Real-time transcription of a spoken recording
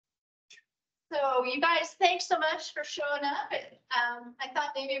So you guys, thanks so much for showing up. I thought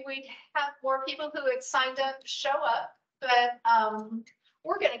maybe we'd have more people who had signed up to show up, but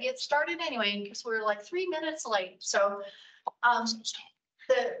we're gonna get started anyway because we're like 3 minutes late. So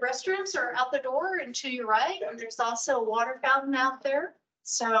the restrooms are out the door and to your right, and there's also a water fountain out there.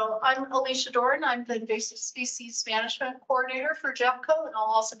 So I'm Alicia Doran. I'm the Invasive Species Management Coordinator for Jeffco, and I'll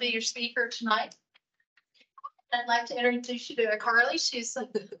also be your speaker tonight. I'd like to introduce you to Carly. She's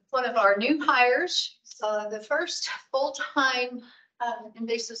one of our new hires, the first full-time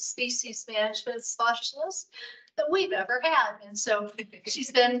invasive species management specialist that we've ever had. And so she's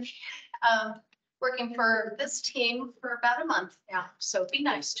been working for this team for about a month now. So be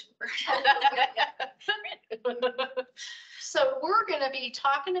nice to her. So we're going to be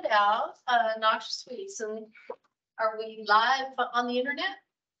talking about noxious weeds. And are we live on the internet?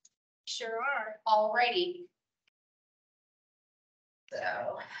 Sure are already.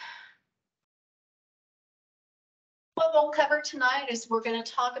 So what we'll cover tonight is we're going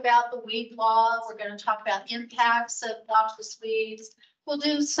to talk about the weed law. We're going to talk about impacts of noxious weeds. We'll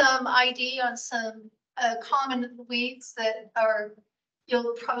do some ID on some common weeds that are,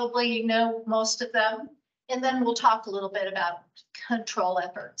 you'll probably know most of them. And then we'll talk a little bit about control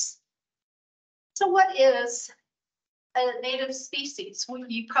efforts. So what is a native species? Well,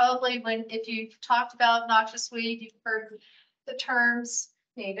 you probably, if you've talked about noxious weed, you've heard the terms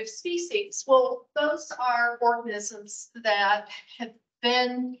native species. Well, those are organisms that have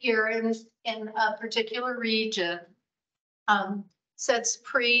been here in a particular region since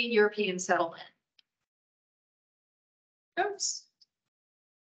pre-European settlement. Oops.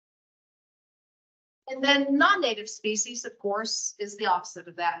 And then non-native species, of course, is the opposite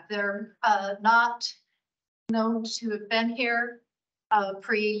of that. They're not known to have been here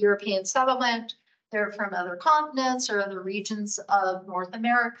pre-European settlement. They're from other continents or other regions of North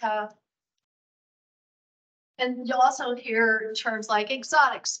America. And you'll also hear terms like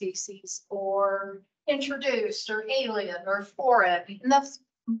exotic species or introduced or alien or foreign, and that's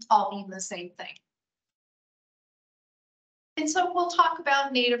all mean the same thing. And so we'll talk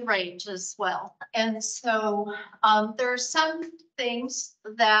about native range as well. And so there are some things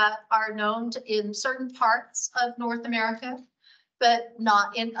that are known in certain parts of North America, but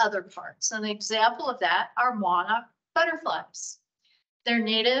not in other parts. An example of that are monarch butterflies. They're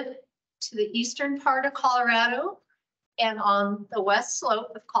native to the eastern part of Colorado and on the west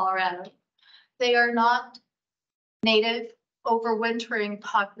slope of Colorado. They are not native overwintering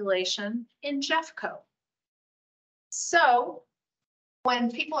population in Jeffco. So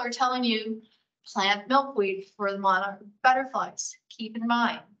when people are telling you plant milkweed for the monarch butterflies, keep in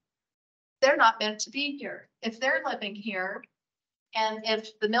mind, they're not meant to be here. If they're living here, and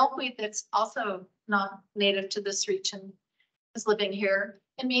if the milkweed that's also not native to this region is living here,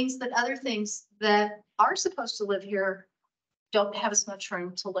 it means that other things that are supposed to live here don't have as much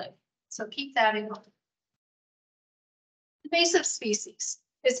room to live. So keep that in mind. Invasive species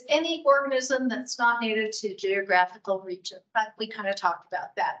is any organism that's not native to a geographical region. But we kind of talked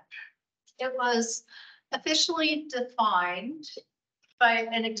about that. It was officially defined by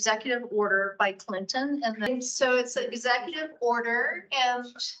an executive order by Clinton. And then, so it's an executive order. And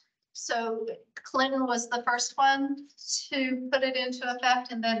so Clinton was the first one to put it into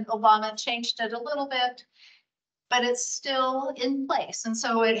effect. And then Obama changed it a little bit, but it's still in place. And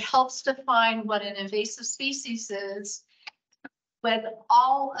so it helps define what an invasive species is when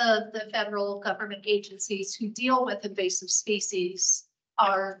all of the federal government agencies who deal with invasive species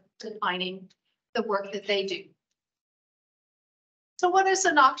are defining the work that they do. So what is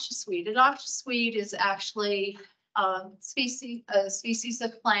a noxious weed? A noxious weed is actually a species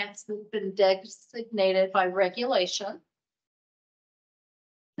of plants that have been designated by regulation.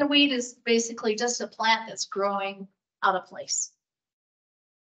 The weed is basically just a plant that's growing out of place.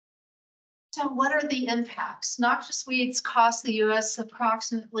 So what are the impacts? Noxious weeds cost the U.S.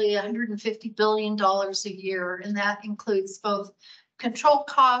 approximately $150 billion a year, and that includes both control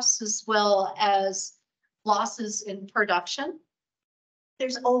costs as well as losses in production.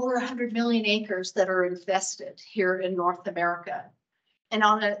 There's over 100 million acres that are infested here in North America. And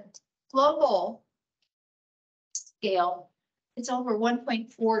on a global scale, it's over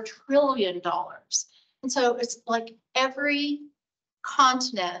 $1.4 trillion. And so it's like every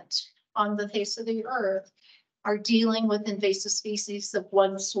continent on the face of the earth are dealing with invasive species of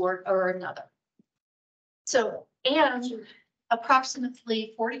one sort or another. So, and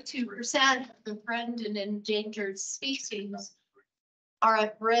approximately 42% of the threatened and endangered species are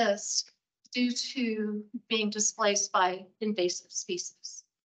at risk due to being displaced by invasive species.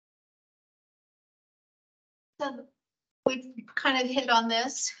 So we've kind of hit on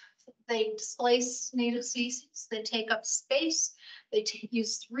this. they displace native species, they take up space, they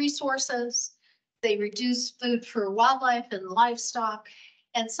use resources, they reduce food for wildlife and livestock,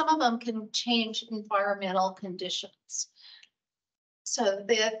 and some of them can change environmental conditions. So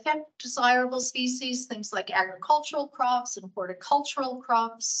they affect desirable species, things like agricultural crops and horticultural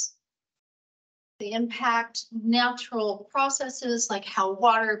crops. They impact natural processes like how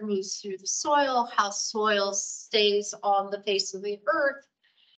water moves through the soil, how soil stays on the face of the earth,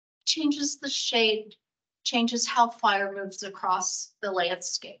 changes the shade, changes how fire moves across the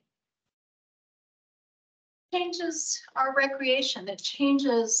landscape. Changes our recreation. It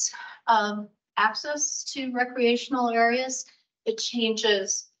changes access to recreational areas. It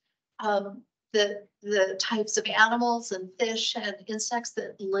changes the types of animals and fish and insects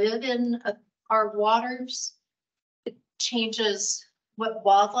that live in our waters. It changes what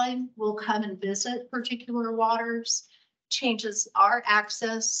wildlife will come and visit particular waters, changes our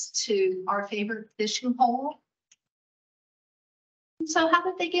access to our favorite fishing hole. So how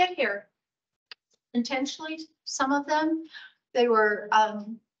did they get here? Intentionally, some of them, they were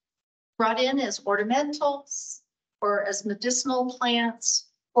brought in as ornamentals or as medicinal plants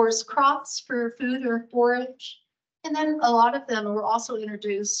or as crops for food or forage. And then a lot of them were also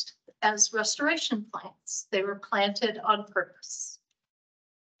introduced as restoration plants. They were planted on purpose.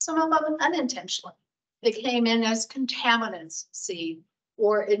 Some of them unintentionally. They came in as contaminants seed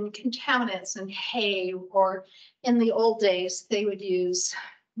or in contaminants in hay, or in the old days, they would use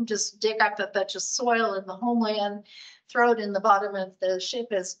just dig up a bunch of soil in the homeland, throw it in the bottom of the ship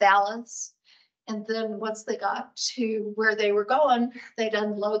as ballast. And then once they got to where they were going, they'd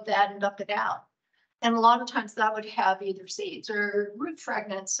unload that and dump it out. And a lot of times that would have either seeds or root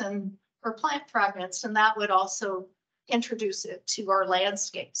fragments or plant fragments, and that would also introduce it to our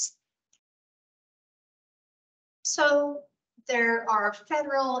landscapes. So there are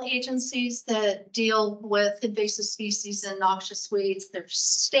federal agencies that deal with invasive species and noxious weeds. There's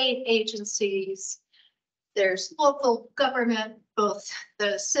state agencies. There's local government, both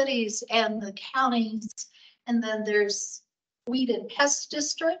the cities and the counties. And then there's weed and pest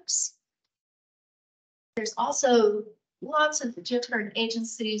districts. There's also lots of different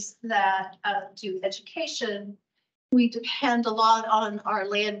agencies that do education. We depend a lot on our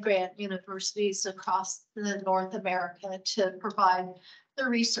land grant universities across North America to provide the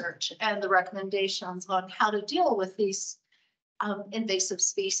research and the recommendations on how to deal with these invasive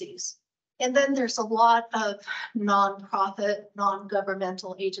species. And then there's a lot of nonprofit,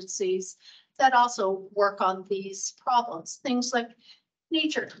 non-governmental agencies that also work on these problems. Things like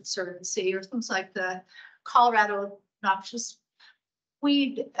Nature Conservancy or things like the Colorado Noxious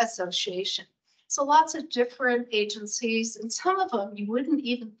Weed Association. So lots of different agencies, and some of them you wouldn't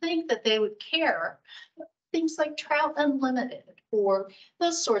even think that they would care. Things like Trout Unlimited or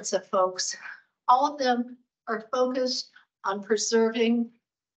those sorts of folks, all of them are focused on preserving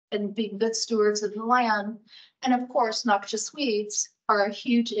and being good stewards of the land. And of course, noxious weeds are a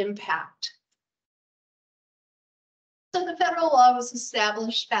huge impact. So the federal law was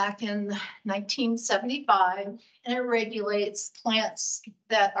established back in 1975, and it regulates plants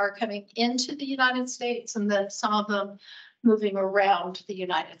that are coming into the United States and then some of them moving around the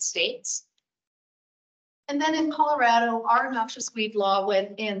United States. And then in Colorado, our noxious weed law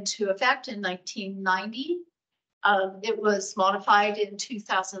went into effect in 1990. It was modified in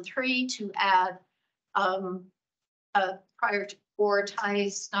 2003 to add a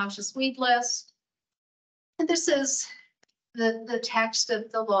prioritized noxious weed list. And this is the text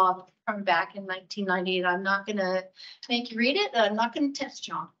of the law from back in 1990, and I'm not going to make you read it. I'm not going to test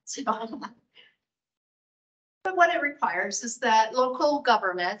you on it. But what it requires is that local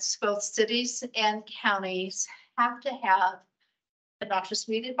governments, both cities and counties, have to have a noxious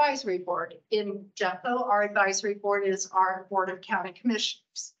weed advisory board. In Jeffco, our advisory board is our board of county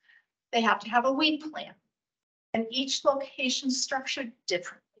commissioners. They have to have a weed plan, and each location is structured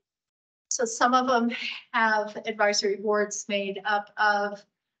differently. So some of them have advisory boards made up of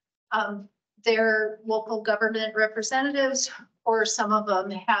their local government representatives, or some of them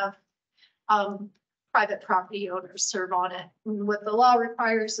have private property owners serve on it. And what the law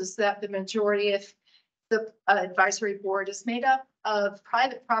requires is that the majority of the advisory board is made up of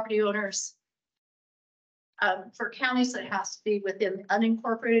private property owners. For counties, it has to be within the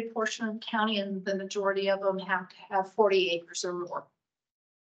unincorporated portion of the county, and the majority of them have to have 40 acres or more.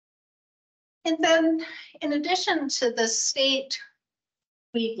 And then in addition to the state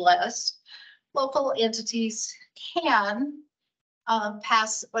weed list, local entities can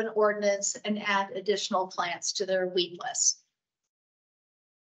pass an ordinance and add additional plants to their weed list.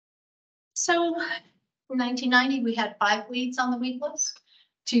 So in 1990, we had 5 weeds on the weed list.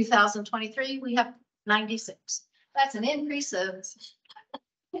 2023, we have 96. That's an increase of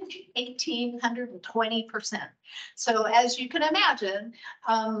 1,820%. So as you can imagine,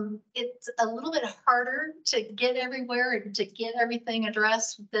 it's a little bit harder to get everywhere and to get everything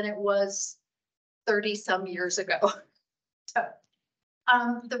addressed than it was 30 some years ago. So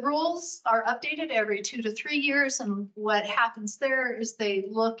the rules are updated every 2 to 3 years. And what happens there is they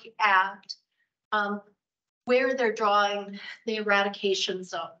look at where they're drawing the eradication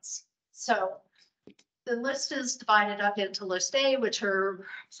zones. So the list is divided up into list A, which are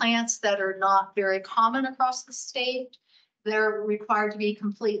plants that are not very common across the state. They're required to be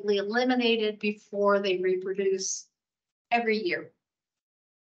completely eliminated before they reproduce every year.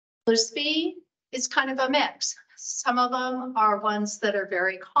 List B is kind of a mix. Some of them are ones that are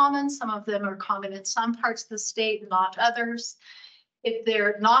very common. Some of them are common in some parts of the state, not others. If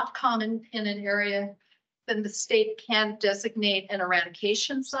they're not common in an area, then the state can designate an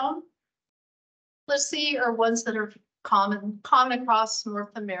eradication zone. List C are ones that are common across North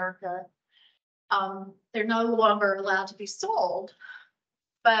America. They're no longer allowed to be sold,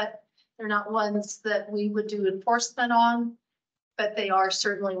 but they're not ones that we would do enforcement on, but they are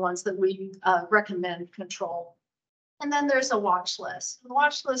certainly ones that we recommend control. And then there's a watch list. The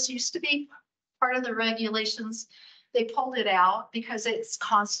watch list used to be part of the regulations. They pulled it out because it's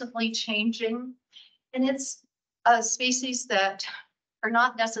constantly changing, and it's a species that are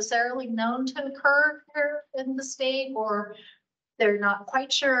not necessarily known to occur here in the state, or they're not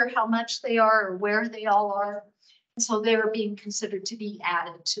quite sure how much they are or where they all are. And so they're being considered to be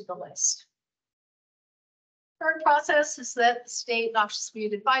added to the list. Third process is that the State Noxious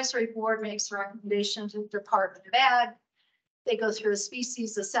Weed Advisory Board makes a recommendation to the Department of Ag. They go through a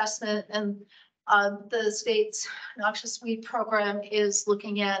species assessment, and the state's noxious weed program is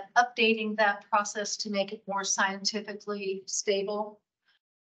looking at updating that process to make it more scientifically stable.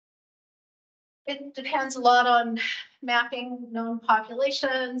 It depends a lot on mapping known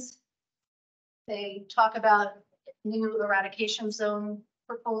populations. They talk about new eradication zone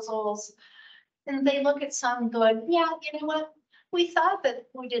proposals, and they look at some going, yeah, you know what? We thought that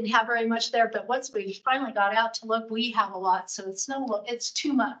we didn't have very much there, but once we finally got out to look, we have a lot. So it's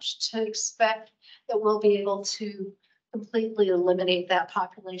too much to expect that we'll be able to completely eliminate that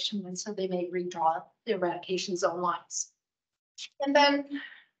population. And so they may redraw the eradication zone lines. And then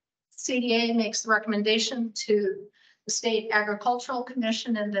CDA makes the recommendation to the State Agricultural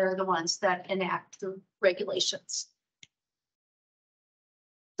Commission, and they're the ones that enact the regulations.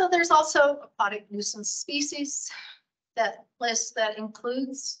 So there's also aquatic nuisance species, that list that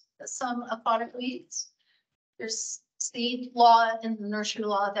includes some aquatic weeds. There's seed law and the nursery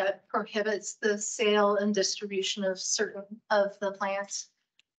law that prohibits the sale and distribution of certain of the plants.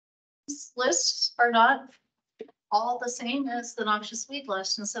 These lists are not all the same as the noxious weed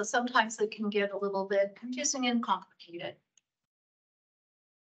list, and so sometimes they can get a little bit confusing and complicated.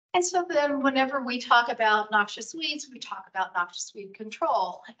 And so then whenever we talk about noxious weeds, we talk about noxious weed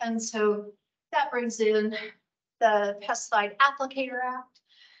control. And so that brings in the Pesticide Applicator Act.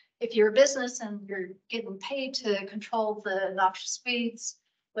 If you're a business and you're getting paid to control the noxious weeds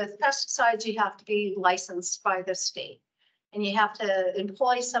with pesticides, you have to be licensed by the state. And you have to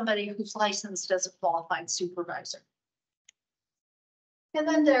employ somebody who's licensed as a qualified supervisor. And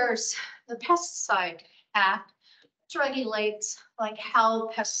then there's the Pesticide Act, which regulates like how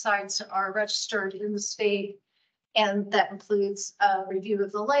pesticides are registered in the state. And that includes a review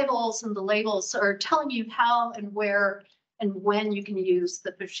of the labels, and the labels are telling you how and where and when you can use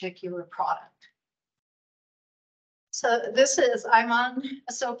the particular product. So I'm on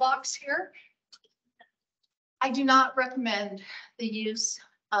a soapbox here. I do not recommend the use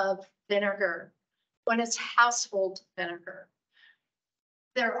of vinegar when it's household vinegar.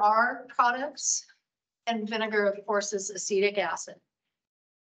 There are products, and vinegar, of course, is acetic acid,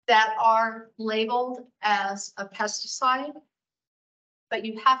 that are labeled as a pesticide, but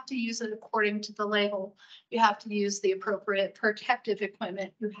you have to use it according to the label. You have to use the appropriate protective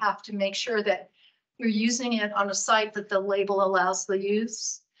equipment. You have to make sure that you're using it on a site that the label allows the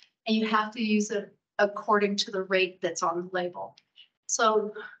use, and you have to use it according to the rate that's on the label.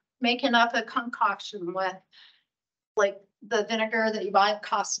 So making up a concoction with like the vinegar that you buy at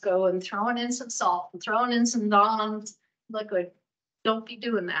Costco and throwing in some salt and throwing in some non-liquid, don't be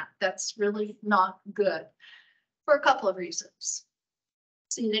doing that. That's really not good for a couple of reasons.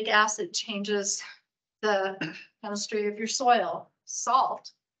 Acetic acid changes the chemistry of your soil.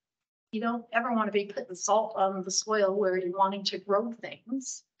 Salt, you don't ever want to be putting salt on the soil where you're wanting to grow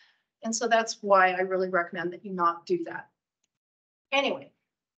things. And so that's why I really recommend that you not do that. Anyway,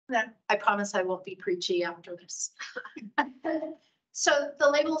 I promise I won't be preachy after this. So the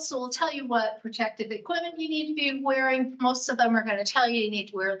labels will tell you what protective equipment you need to be wearing. Most of them are going to tell you need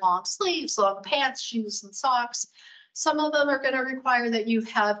to wear long sleeves, long pants, shoes, and socks. Some of them are going to require that you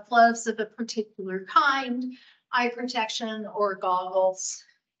have gloves of a particular kind, eye protection, or goggles.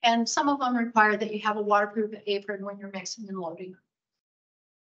 And some of them require that you have a waterproof apron when you're mixing and loading.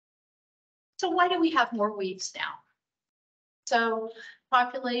 So why do we have more weeds now? So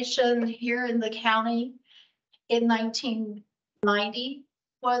population here in the county in 1990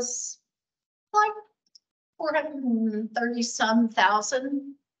 was like 430 some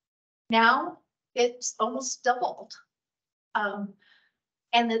thousand. Now it's almost doubled.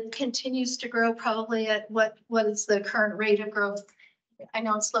 And it continues to grow probably at what is the current rate of growth? I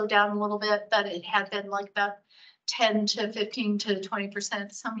know it slowed down a little bit, but it had been like about 10 to 15 to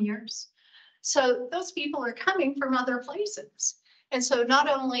 20% some years. So those people are coming from other places. And so not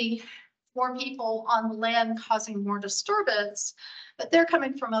only more people on the land causing more disturbance, but they're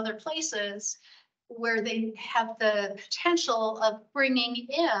coming from other places where they have the potential of bringing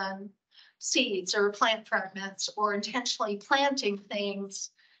in seeds or plant fragments or intentionally planting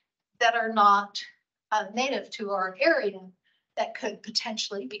things that are not native to our area that could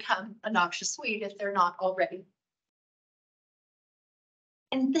potentially become a noxious weed if they're not already.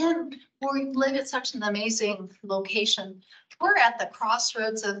 And then we live at such an amazing location. We're at the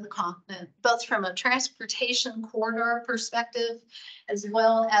crossroads of the continent, both from a transportation corridor perspective, as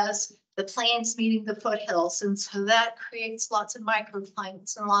well as the plains meeting the foothills. And so that creates lots of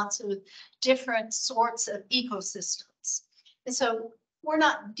microclimates and lots of different sorts of ecosystems. And so we're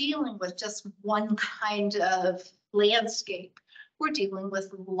not dealing with just one kind of landscape. We're dealing with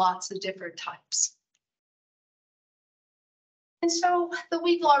lots of different types. And so the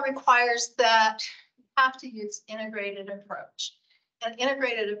weed law requires that you have to use integrated approach. An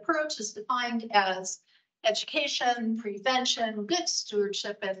integrated approach is defined as education, prevention, good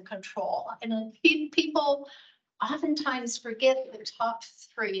stewardship, and control. And people oftentimes forget the top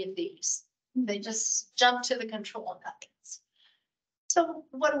three of these. They just jump to the control methods. So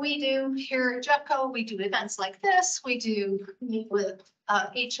what do we do here at Jeffco? We do events like this. We do meet with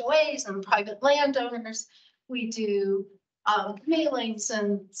HOAs and private landowners. We do mailings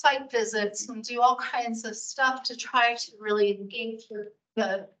and site visits and do all kinds of stuff to try to really engage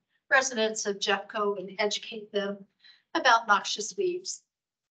the residents of Jeffco and educate them about noxious weeds.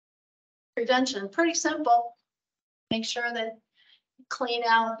 Prevention, pretty simple. Make sure that you clean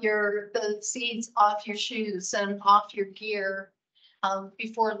out the seeds off your shoes and off your gear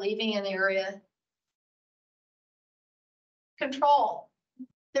before leaving an area. Control.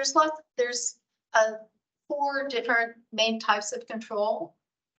 There's 4 different main types of control.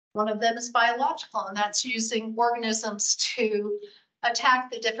 One of them is biological, and that's using organisms to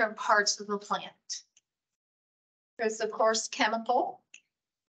attack the different parts of the plant. There's, of course, chemical.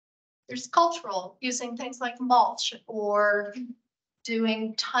 There's cultural, using things like mulch or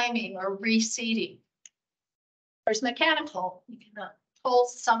doing timing or reseeding. There's mechanical. You can pull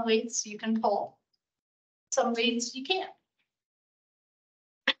some weeds, you can pull. Some weeds you can't.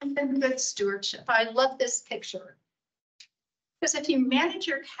 And good stewardship. I love this picture. Because if you manage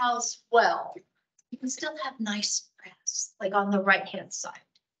your cows well, you can still have nice grass, like on the right-hand side.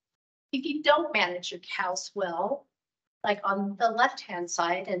 If you don't manage your cows well, like on the left-hand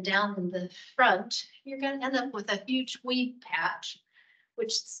side and down in the front, you're going to end up with a huge weed patch,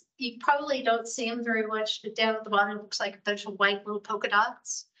 which you probably don't see them very much, but down at the bottom it looks like a bunch of white little polka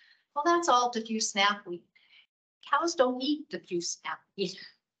dots. Well, that's all diffuse snapweed. Cows don't eat diffuse snapweed.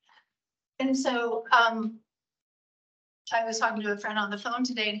 And so I was talking to a friend on the phone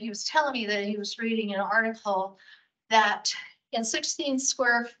today, and he was telling me that he was reading an article that in 16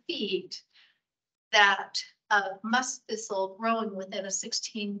 square feet, that musk thistle growing within a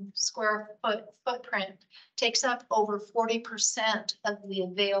 16 square foot footprint takes up over 40% of the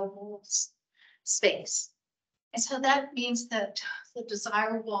available space. And so that means that the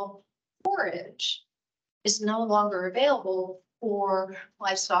desirable forage is no longer available for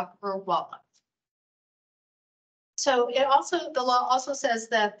livestock or wildlife. So the law also says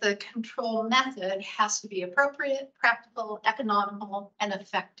that the control method has to be appropriate, practical, economical, and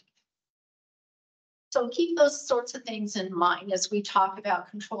effective. So keep those sorts of things in mind as we talk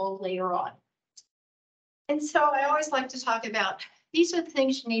about control later on. And so I always like to talk about, these are the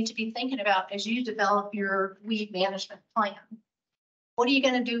things you need to be thinking about as you develop your weed management plan. What are you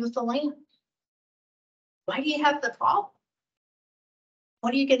going to do with the land? Why do you have the problem?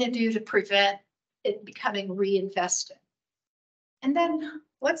 What are you going to do to prevent it becoming reinfested? And then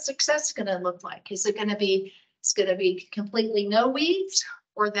what's success going to look like? Is it going to be, it's going to be completely no weeds,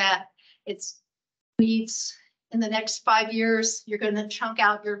 or that it's weeds in the next 5 years, you're going to chunk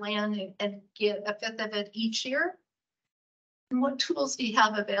out your land and get a fifth of it each year. And what tools do you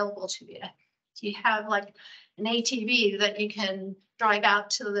have available to you? Do you have like an ATV that you can drive out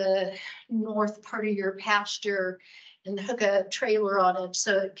to the north part of your pasture and hook a trailer on it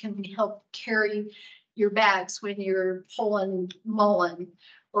so it can help carry your bags when you're pulling mullein?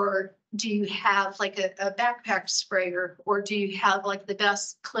 Or do you have like a backpack sprayer? Or do you have like the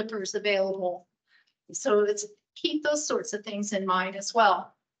best clippers available? So it's keep those sorts of things in mind as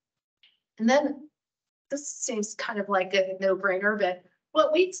well. And then this seems kind of like a no-brainer, but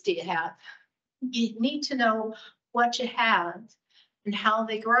what weeds do you have? You need to know what you have and how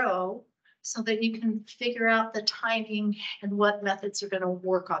they grow so that you can figure out the timing and what methods are going to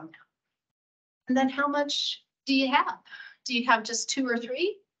work on them. And then how much do you have? Do you have just 2 or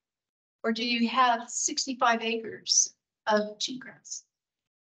 3? Or do you have 65 acres of cheatgrass?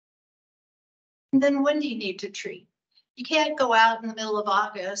 And then when do you need to treat? You can't go out in the middle of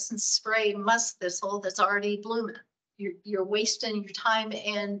August and spray musk thistle that's already blooming. You're wasting your time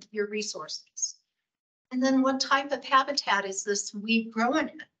and your resources. And then what type of habitat is this weed growing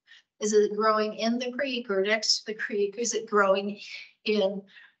in? Is it growing in the creek or next to the creek? Is it growing in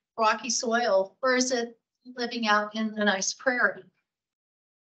rocky soil, or is it living out in a nice prairie?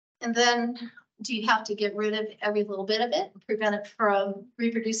 And then do you have to get rid of every little bit of it and prevent it from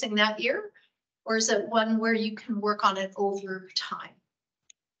reproducing that year? Or is it one where you can work on it over time?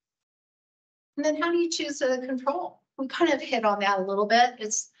 And then how do you choose the control? We kind of hit on that a little bit.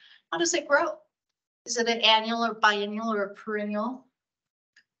 It's how does it grow? Is it an annual or biennial or a perennial?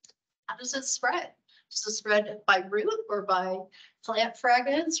 How does it spread? Does it spread by root or by plant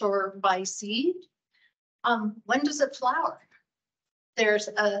fragments or by seed? When does it flower? There's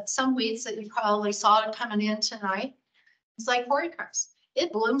some weeds that you probably saw coming in tonight. It's like horticress.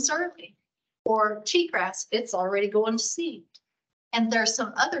 It blooms early. Or cheatgrass, it's already going to seed. And there's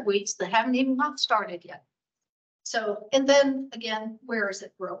some other weeds that haven't even got started yet. So, and then again, where is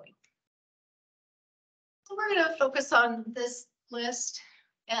it growing? So we're going to focus on this list.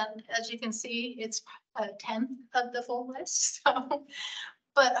 And as you can see, it's a 10th of the full list. So,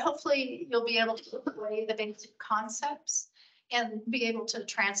 but hopefully you'll be able to play the basic concepts and be able to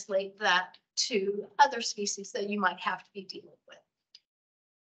translate that to other species that you might have to be dealing with.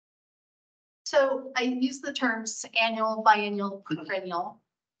 So I use the terms annual, biennial, perennial.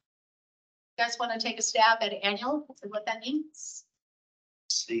 You guys want to take a stab at annual and what that means?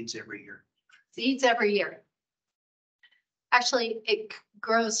 Seeds every year. Seeds every year. Actually, it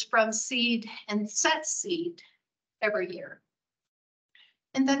grows from seed and sets seed every year.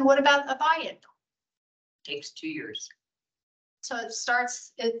 And then what about a biennial? Takes 2 years. So it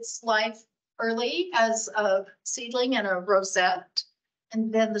starts its life early as a seedling and a rosette.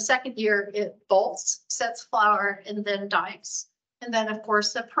 And then the second year it bolts, sets flower, and then dies. And then of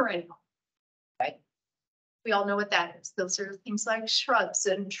course a perennial. Right? We all know what that is. Those are things like shrubs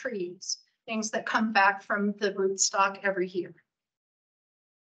and trees, things that come back from the rootstock every year.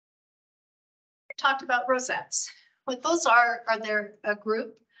 I talked about rosettes. What those are they're a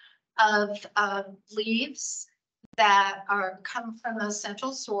group of leaves that come from a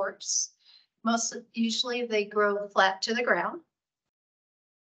central source. Usually they grow flat to the ground.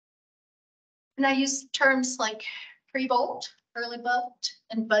 And I use terms like pre-bolt, early bolt,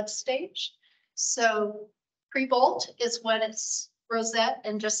 and bud stage. So pre-bolt is when it's rosette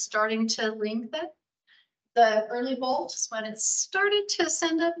and just starting to lengthen. The early bolt is when it's started to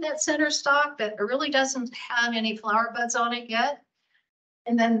send up that center stalk, but it really doesn't have any flower buds on it yet.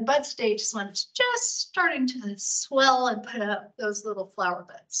 And then bud stage is when it's just starting to swell and put up those little flower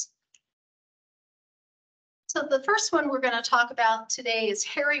buds. So the first one we're going to talk about today is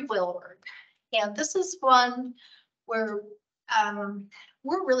hairy willowwort. And this is one where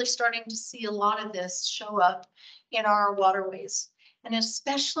we're really starting to see a lot of this show up in our waterways, and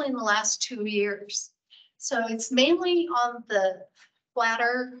especially in the last 2 years. So it's mainly on the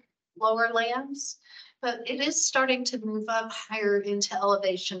flatter, lower lands, but it is starting to move up higher into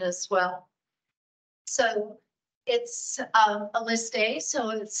elevation as well. So it's a list A, so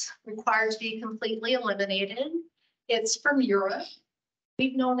it's required to be completely eliminated. It's from Europe.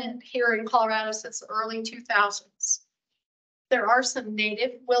 We've known it here in Colorado since the early 2000s. There are some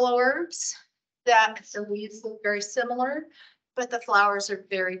native willowworts that the leaves look very similar, but the flowers are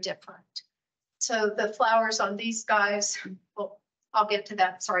very different. So the flowers on these guys, well, I'll get to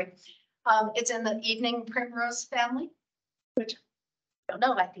that, sorry. It's in the evening primrose family, which I don't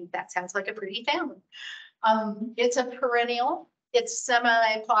know, I think that sounds like a pretty family. It's a perennial, it's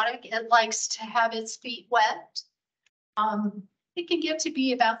semi-aquatic, it likes to have its feet wet. It can get to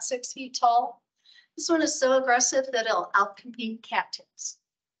be about 6 feet tall. This one is so aggressive that it'll outcompete cattails.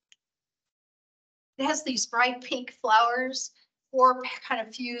 It has these bright pink flowers, four kind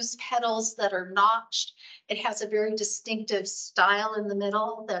of fused petals that are notched. It has a very distinctive style in the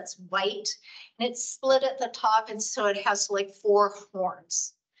middle that's white, and it's split at the top, and so it has like four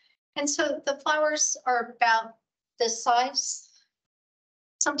horns. And so the flowers are about this size.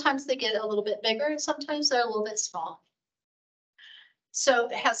 Sometimes they get a little bit bigger, and sometimes they're a little bit small. So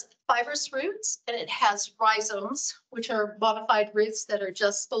it has fibrous roots, and it has rhizomes, which are modified roots that are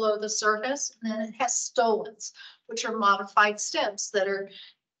just below the surface. And then it has stolons, which are modified stems that are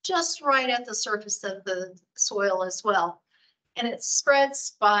just right at the surface of the soil as well. And it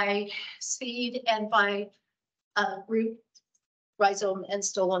spreads by seed and by root, rhizome, and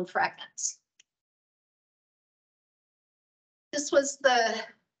stolon fragments. This was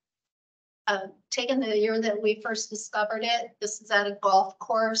taken the year that we first discovered it. This is at a golf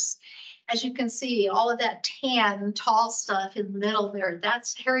course. As you can see, all of that tan, tall stuff in the middle there,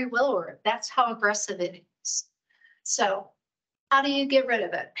 that's hairy willow. That's how aggressive it is. So how do you get rid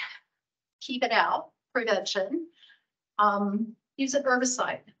of it? Keep it out, prevention. Use an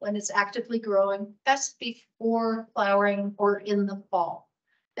herbicide when it's actively growing, best before flowering or in the fall.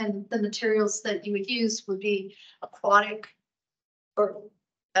 And the materials that you would use would be aquatic or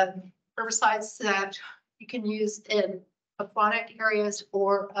herbicides that you can use in aquatic areas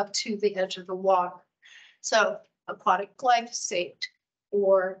or up to the edge of the water. So aquatic glyphosate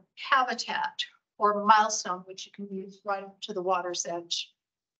or habitat or milestone, which you can use right up to the water's edge.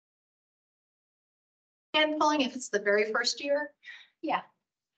 Hand pulling, if it's the very first year, yeah.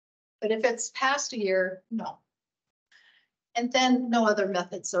 But if it's past a year, no. And then no other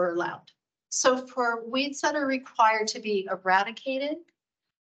methods are allowed. So for weeds that are required to be eradicated,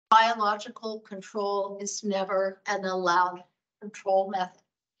 biological control is never an allowed control method.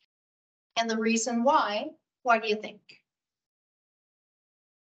 And the reason why do you think?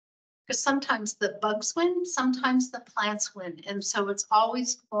 Because sometimes the bugs win, sometimes the plants win. And so it's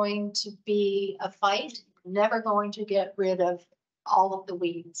always going to be a fight, never going to get rid of all of the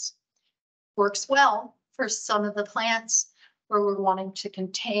weeds. Works well for some of the plants where we're wanting to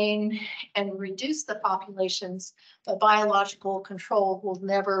contain and reduce the populations, but biological control will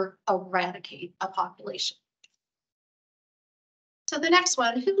never eradicate a population. So the next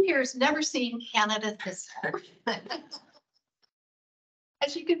one, who here has never seen Canada thistle?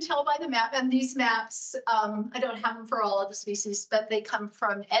 As you can tell by the map, and these maps, I don't have them for all of the species, but they come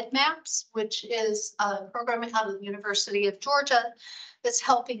from EdMaps, which is a program out of the University of Georgia that's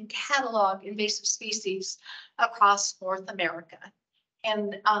helping catalog invasive species across North America.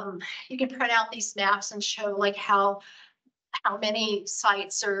 And you can print out these maps and show like how many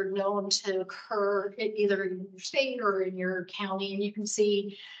sites are known to occur either in your state or in your county. And you can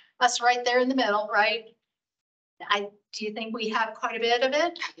see us right there in the middle, right? Do you think we have quite a bit of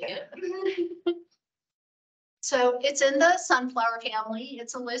it? Yeah. So it's in the sunflower family.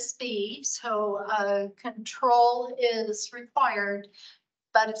 It's a list B. So control is required,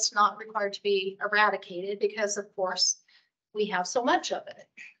 but it's not required to be eradicated because, of course, we have so much of it.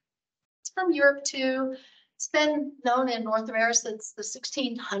 It's from Europe too. It's been known in North America since the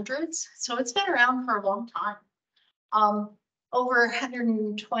 1600s. So it's been around for a long time. Over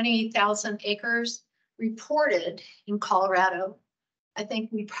 120,000 acres reported in Colorado. I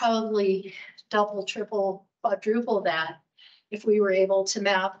think we probably double, triple, quadruple that if we were able to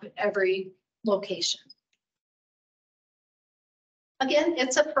map every location. Again,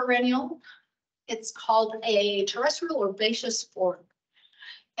 it's a perennial. It's called a terrestrial herbaceous form.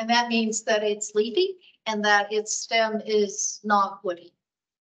 And that means that it's leafy and that its stem is not woody.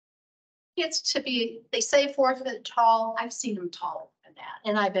 It's to be, they say 4 foot tall. I've seen them taller than that,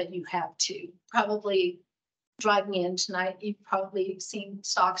 and I bet you have too. Probably driving in tonight, you've probably seen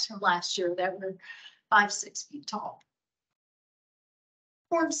stalks from last year that were 5-6 feet tall.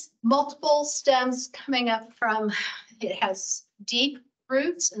 Forms multiple stems coming up from, it has deep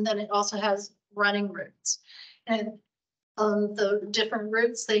roots, and then it also has running roots. And the different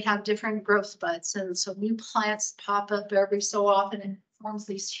roots, they have different growth buds. And so new plants pop up every so often and forms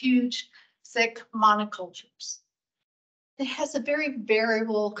these huge, thick monocultures. It has a very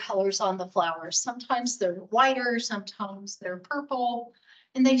variable colors on the flowers. Sometimes they're whiter, sometimes they're purple,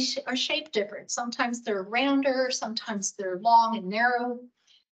 and they are shaped different. Sometimes they're rounder, sometimes they're long and narrow.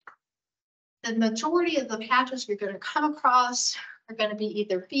 The majority of the patches you're going to come across are going to be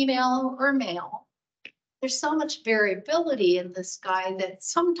either female or male. There's so much variability in this guy that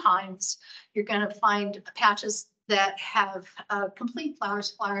sometimes you're going to find patches that have complete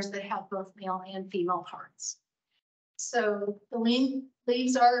flowers that have both male and female parts. So the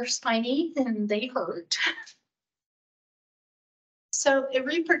leaves are spiny and they hurt. So it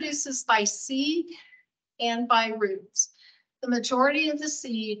reproduces by seed and by roots. The majority of the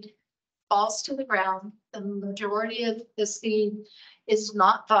seed falls to the ground. The majority of the seed is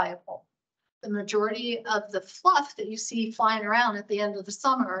not viable. The majority of the fluff that you see flying around at the end of the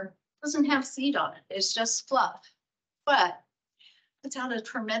summer doesn't have seed on it. It's just fluff, but puts out a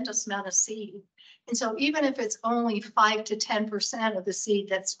tremendous amount of seed. And so even if it's only 5 to 10% of the seed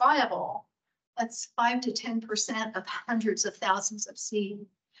that's viable, that's 5 to 10% of hundreds of thousands of seed.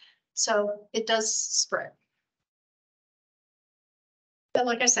 So it does spread. But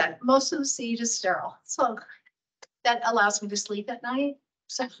like I said, most of the seed is sterile. So that allows me to sleep at night.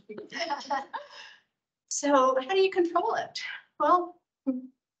 So, so how do you control it? Well,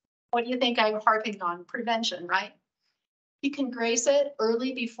 what do you think I'm harping on? Prevention, right? You can graze it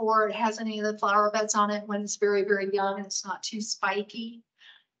early before it has any of the flower buds on it when it's very, very young and it's not too spiky.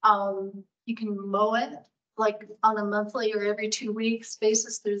 You can mow it like on a monthly or every 2 weeks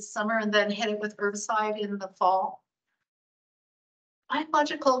basis through the summer and then hit it with herbicide in the fall.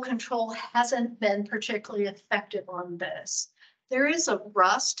 Biological control hasn't been particularly effective on this. There is a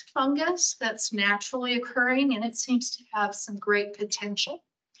rust fungus that's naturally occurring and it seems to have some great potential.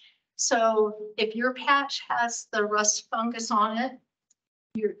 So if your patch has the rust fungus on it,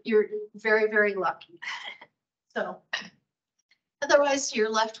 you're very, very lucky. So otherwise you're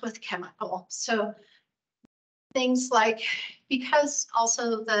left with chemical. So things like, because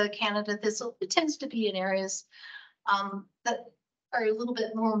also the Canada thistle, it tends to be in areas that are a little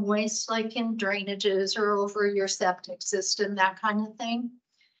bit more moist, like in drainages or over your septic system, that kind of thing.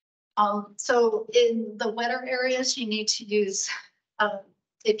 So in the wetter areas, you need to use,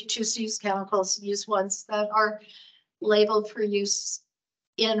 if you choose to use chemicals, use ones that are labeled for use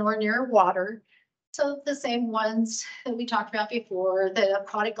in or near water. So the same ones that we talked about before, the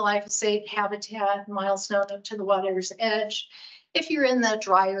aquatic glyphosate habitat, milestone up to the water's edge. If you're in the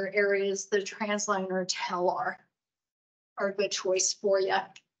drier areas, the Transline or Telar are a good choice for you.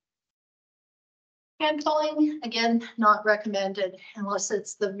 Hand pulling, again, not recommended unless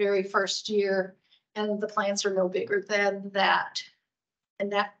it's the very first year and the plants are no bigger than that.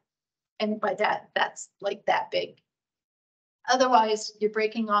 And by that, that's like that big. Otherwise, you're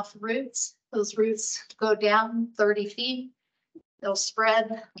breaking off the roots. Those roots go down 30 feet. They'll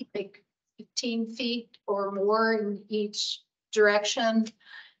spread like 15 feet or more in each direction.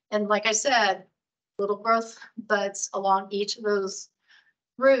 And like I said, little growth buds along each of those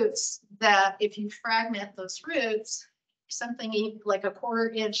roots that if you fragment those roots, something like a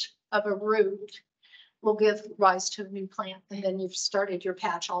 1/4 inch of a root will give rise to a new plant. And then you've started your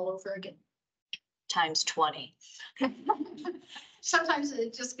patch all over again. Times 20. Sometimes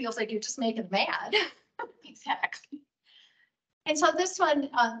it just feels like you're just making mad. Exactly. And so this one,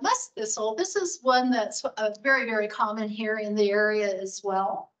 musk thistle, this is one that's very, very common here in the area as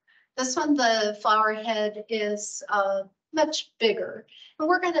well. This one, the flower head is much bigger. And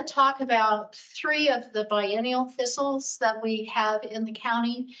we're going to talk about 3 of the biennial thistles that we have in the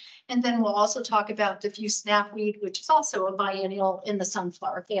county. And then we'll also talk about diffuse snapweed, which is also a biennial in the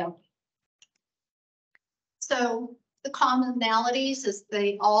sunflower family. So the commonalities is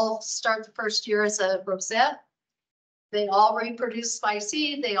they all start the first year as a rosette. They all reproduce by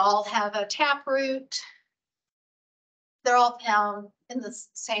seed. They all have a taproot. They're all found in the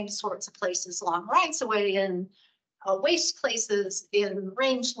same sorts of places along rights of way, in waste places, in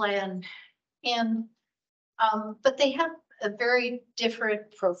rangeland, and but they have a very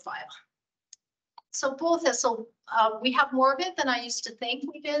different profile. So bull thistle, we have more of it than I used to think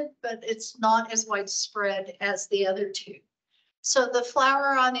we did, but it's not as widespread as the other 2. So the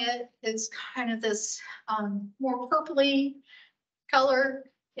flower on it is kind of this more purpley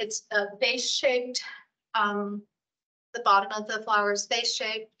color. It's a base shaped. The bottom of the flower is base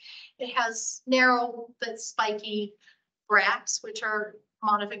shaped. It has narrow but spiky bracts, which are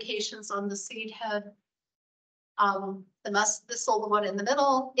modifications on the seed head. The musk thistle, the one in the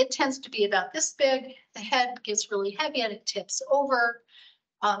middle, it tends to be about this big. The head gets really heavy and it tips over.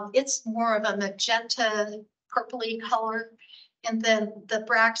 It's more of a magenta purpley color. And then the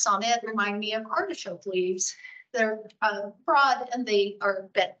bracts on it remind me of artichoke leaves. They're broad and they are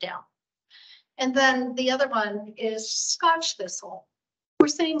bent down. And then the other one is Scotch thistle. We're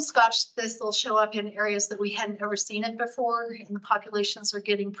seeing Scotch thistle show up in areas that we hadn't ever seen it before, and the populations are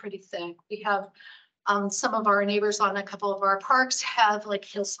getting pretty thick. We have some of our neighbors on a couple of our parks have like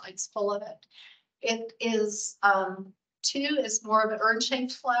hillsides full of it. It is 2 is more of an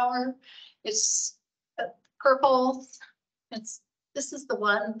urn-shaped flower. It's purple. This is the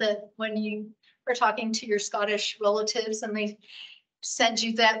one that when you or talking to your Scottish relatives and they send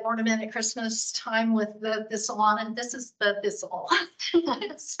you that ornament at Christmas time with the thistle on it. This is the thistle.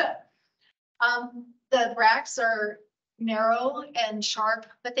 So, the bracts are narrow and sharp,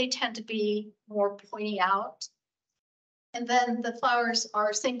 but they tend to be more pointy out. And then the flowers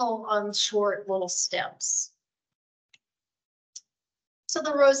are single on short little stems. So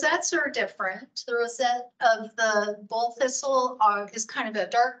the rosettes are different. The rosette of the bull thistle is kind of a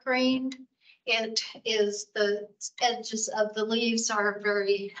dark green. It is, the edges of the leaves are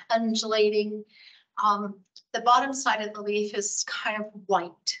very undulating. The bottom side of the leaf is kind of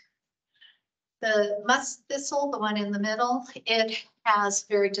white. The musk thistle, the one in the middle, it has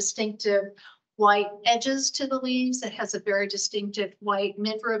very distinctive white edges to the leaves. It has a very distinctive white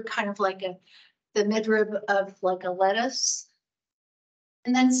midrib, kind of like the midrib of like a lettuce.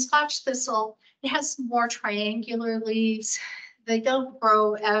 And then Scotch thistle, it has more triangular leaves. They don't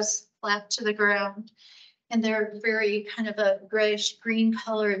grow as flat to the ground. And they're very kind of a grayish green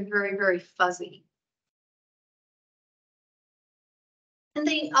color and very, very fuzzy. And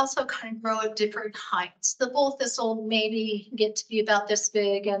they also kind of grow at different heights. The bull thistle maybe get to be about this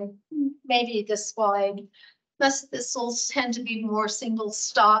big and maybe this wide. Musk thistles tend to be more single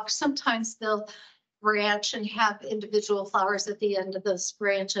stalk. Sometimes they'll branch and have individual flowers at the end of those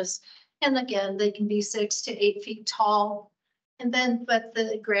branches. And again, they can be 6 to 8 feet tall. And then, but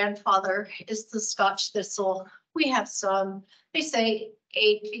the grandfather is the Scotch thistle. We have some, they say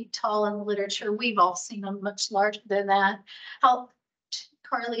 8 feet tall in the literature. We've all seen them much larger than that.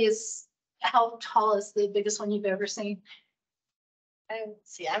 Carly, how tall is the biggest one you've ever seen? I'm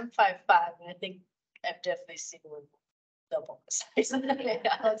 5'5", and I think I've definitely seen one double the size.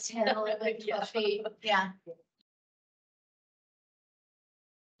 Yeah, that's 10, 11, 12 feet. Yeah.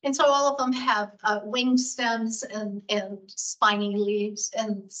 And so all of them have winged stems and spiny leaves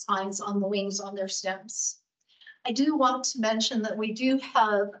and spines on the wings on their stems. I do want to mention that we do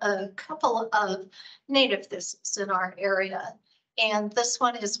have a couple of native thistles in our area. And this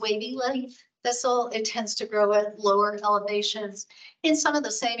one is wavy leaf thistle. It tends to grow at lower elevations in some of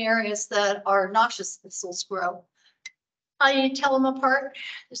the same areas that our noxious thistles grow. I tell them apart.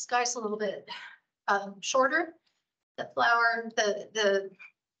 This guy's a little bit shorter. The flower,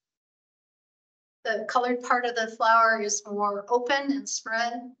 the colored part of the flower is more open and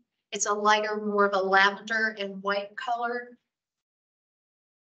spread. It's a lighter, more of a lavender and white color.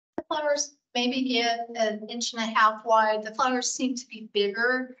 The flowers maybe get 1.5 inches wide. The flowers seem to be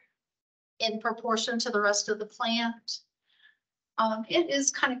bigger in proportion to the rest of the plant. It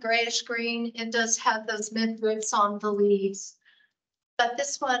is kind of grayish green. It does have those midribs on the leaves. But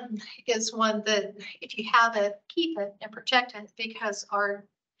this one is one that if you have it, keep it and protect it because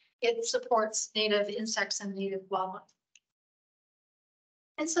it supports native insects and native wildlife.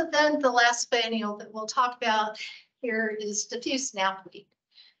 And so then the last biennial that we'll talk about here is diffuse snapweed.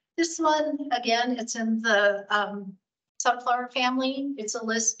 This one, again, it's in the sunflower family. It's a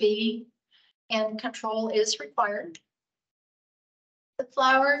list B and control is required. The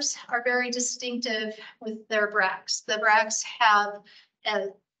flowers are very distinctive with their bracts. The bracts have a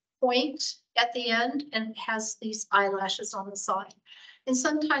point at the end and it has these eyelashes on the side. And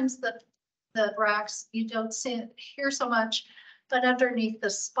sometimes the bracts, you don't see it here so much, but underneath the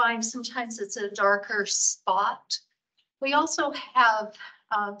spine, sometimes it's a darker spot. We also have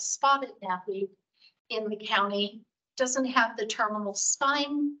spotted knapweed in the county. Doesn't have the terminal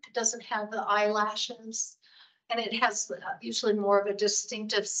spine, it doesn't have the eyelashes, and it has usually more of a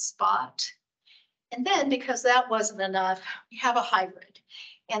distinctive spot. And then because that wasn't enough, we have a hybrid.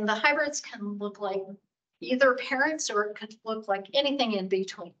 And the hybrids can look like either parents or it could look like anything in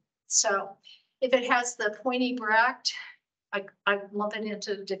between. So if it has the pointy bract, I lump it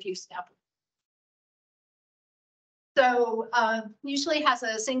into diffuse snapweed. So usually has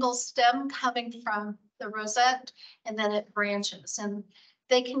a single stem coming from the rosette and then it branches and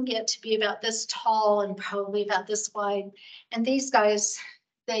they can get to be about this tall and probably about this wide. And these guys,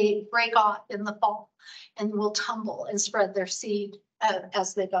 they break off in the fall and will tumble and spread their seed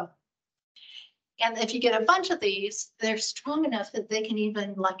as they go. And if you get a bunch of these, they're strong enough that they can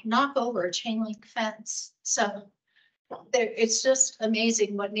even like knock over a chain link fence. So it's just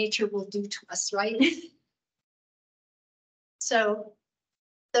amazing what nature will do to us, right? So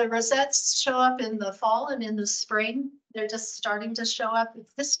the rosettes show up in the fall and in the spring. They're just starting to show up.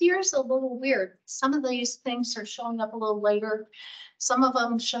 This year is a little weird. Some of these things are showing up a little later. Some of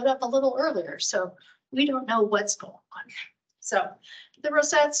them showed up a little earlier. So we don't know what's going on. So the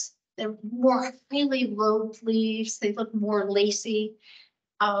rosettes, they're more highly lobed leaves. They look more lacy.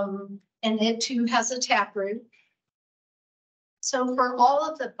 And it too has a taproot. So for all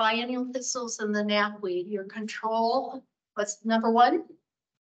of the biennial thistles and the knapweed, your control, what's number one?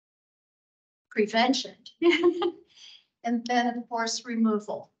 Prevention. And then, of course,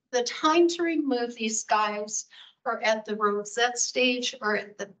 removal. The time to remove these guys are at the rosette stage or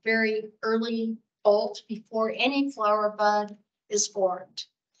at the very early bolt before any flower bud is formed.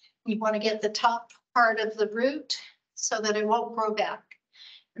 You want to get the top part of the root so that it won't grow back.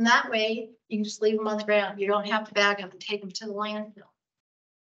 And that way you can just leave them on the ground. You don't have to bag them and take them to the landfill.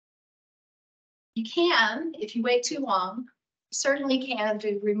 You can, if you wait too long, certainly can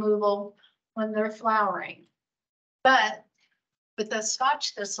do removal when they're flowering. But with the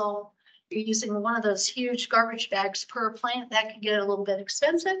Scotch thistle, you're using one of those huge garbage bags per plant. That can get a little bit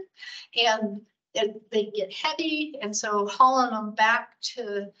expensive and they get heavy. And so hauling them back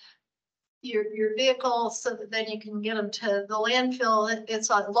to your vehicle so that then you can get them to the landfill, it's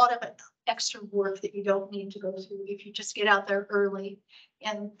a lot of extra work that you don't need to go through if you just get out there early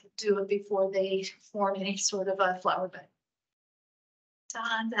and do it before they form any sort of a flower bed.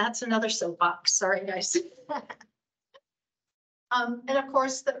 That's another soapbox. Sorry, guys. And of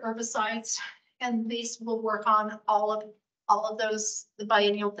course, the herbicides, and these will work on all of those, the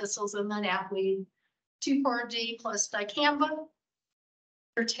biennial thistles and the knapweed. 2,4-D plus dicamba,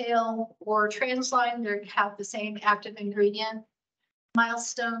 curtail or transline, they have the same active ingredient.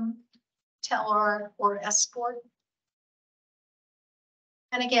 Milestone, Tellar, or Esport.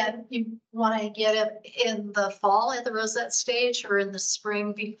 And again, you want to get it in the fall at the rosette stage or in the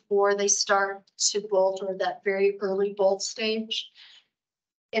spring before they start to bolt or that very early bolt stage.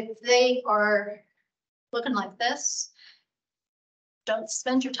 If they are looking like this, don't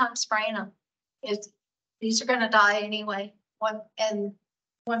spend your time spraying them. These are going to die anyway. And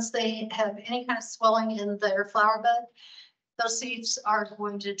once they have any kind of swelling in their flower bud, those seeds are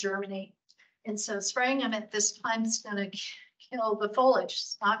going to germinate. And so spraying them at this time is going to kill the foliage.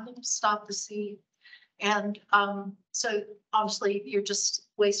 It's not going to stop the seed. And so obviously you're just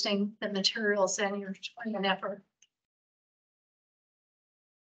wasting the materials and your time and effort.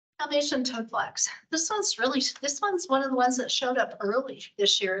 Dalmatian toadflax. This one's one of the ones that showed up early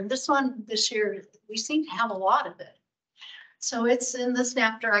this year. And this year, we seem to have a lot of it. So it's in the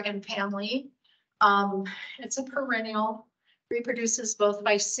snapdragon family. It's a perennial. Reproduces both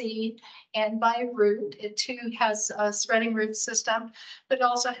by seed and by root. It too has a spreading root system, but it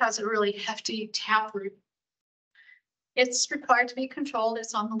also has a really hefty tap root. It's required to be controlled.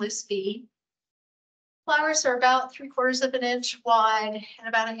 It's on the list B. Flowers are about 3/4 of an inch wide and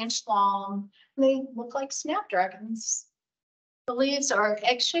about an inch long. And they look like snapdragons. The leaves are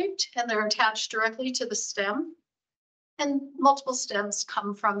egg-shaped and they're attached directly to the stem. And multiple stems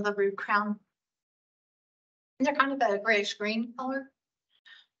come from the root crown. And they're kind of a grayish green color.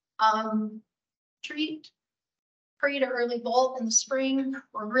 Treat pre to early bolt in the spring,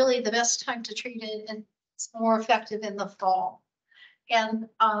 or really the best time to treat it, and it's more effective in the fall. And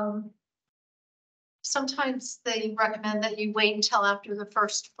sometimes they recommend that you wait until after the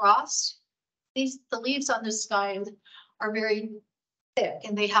first frost. The leaves on this guy are very thick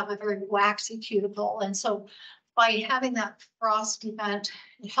and they have a very waxy cuticle, and so by having that frost event,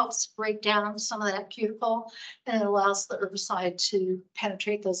 it helps break down some of that cuticle and it allows the herbicide to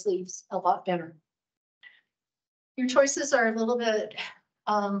penetrate those leaves a lot better. Your choices are a little bit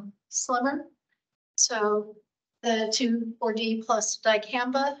slimmer. So the 2,4-D plus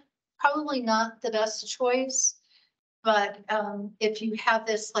dicamba, probably not the best choice, but if you have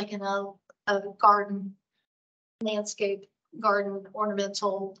this like in a garden, landscape garden,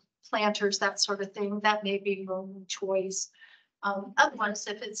 ornamental planters, that sort of thing, that may be your only choice. Otherwise,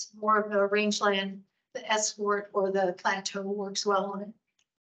 if it's more of a rangeland, the Esport or the plateau works well on it.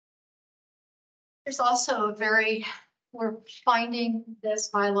 There's also we're finding this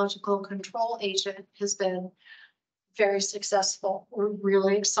biological control agent has been very successful. We're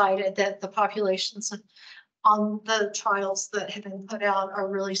really excited that the populations on the trials that have been put out are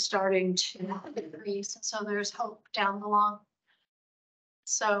really starting to increase. So there's hope down the line.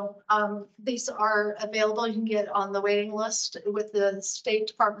 So these are available. You can get on the waiting list with the State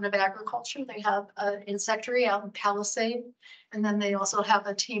Department of Agriculture. They have an insectary out in Palisade, and then they also have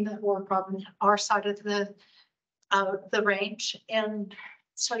a team that work on our side of the range. And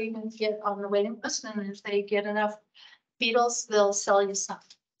so you can get on the waiting list, and if they get enough beetles, they'll sell you some.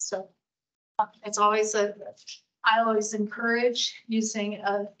 So it's always I always encourage using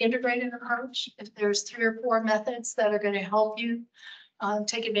an integrated approach. If there's 3 or 4 methods that are going to help you,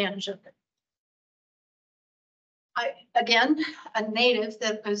 take advantage of it. Again, a native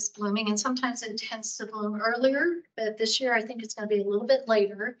that is blooming, and sometimes it tends to bloom earlier, but this year I think it's going to be a little bit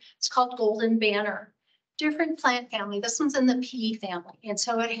later. It's called Golden Banner. different plant family. This one's in the pea family, and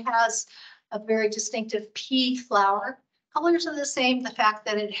so it has a very distinctive pea flower. Colors are the same. The fact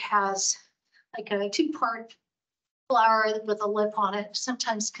that it has like a two-part flower with a lip on it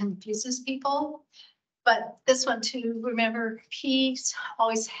sometimes confuses people. But this one too, remember, peas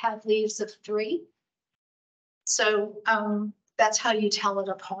always have leaves of 3. So that's how you tell it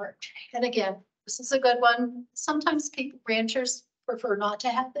apart. And again, this is a good one. Sometimes people, ranchers prefer not to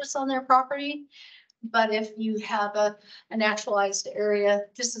have this on their property. But if you have a naturalized area,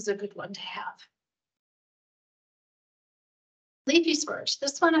 this is a good one to have. Leafy spurge.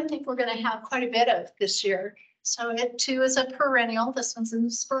 This one I think we're going to have quite a bit of this year. So it too is a perennial. This one's in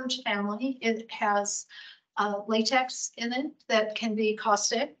the spurge family. It has latex in it that can be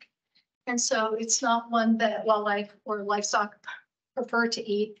caustic. And so it's not one that wildlife or livestock prefer to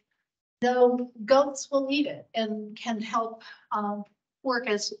eat. Though goats will eat it and can help work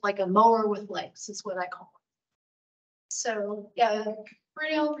as like a mower with legs is what I call it. So yeah,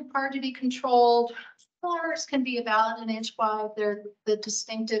 perennial required to be controlled. Flowers can be about 1 inch wide. They're the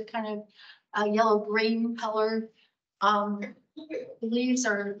distinctive kind of yellow-green color. The leaves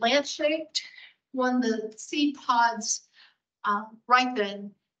are lance-shaped. When the seed pods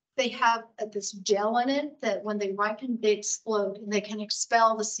ripen, they have this gel in it that when they ripen, they explode and they can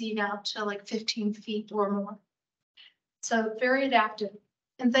expel the seed out to like 15 feet or more. So very adaptive.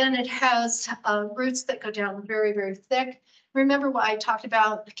 And then it has roots that go down very, very thick. Remember what I talked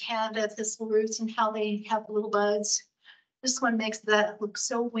about the Canada thistle roots and how they have little buds? This one makes that look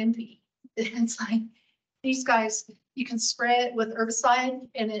so wimpy. It's like these guys, you can spray it with herbicide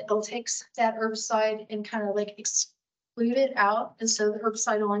and it'll take that herbicide and kind of like exclude it out. And so the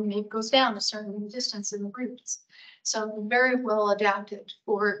herbicide only maybe goes down a certain distance in the roots. So very well adapted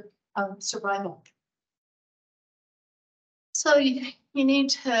for survival. So you need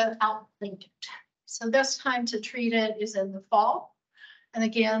to outthink it. So best time to treat it is in the fall. And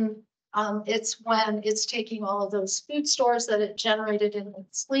again, it's when it's taking all of those food stores that it generated in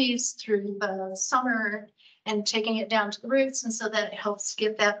its leaves through the summer and taking it down to the roots. And so that helps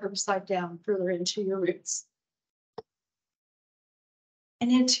get that herbicide down further into your roots.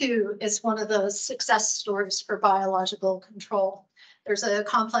 And it too is one of those success stories for biological control. There's a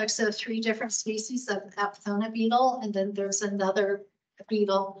complex of 3 different species of Aphthona beetle, and then there's another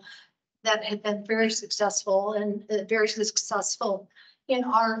beetle that had been very successful and very successful in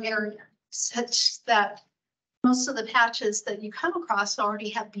our area, such that most of the patches that you come across already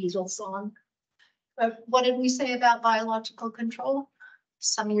have beetles on. But what did we say about biological control?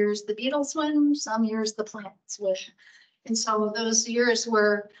 Some years the beetles win, some years the plants win. And so those years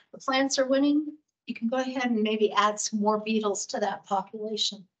where the plants are winning, you can go ahead and maybe add some more beetles to that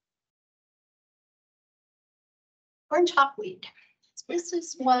population. Orange hawkweed. This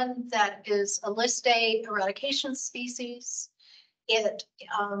is one that is a List A eradication species. It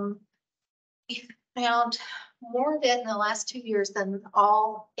we found more of it in the last 2 years than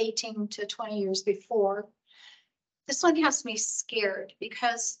all 18 to 20 years before. This one has me scared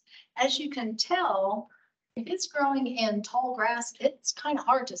because, as you can tell, if it's growing in tall grass, it's kind of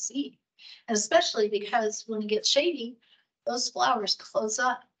hard to see. And especially because when it gets shady, those flowers close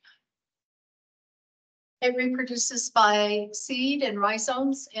up. It reproduces by seed and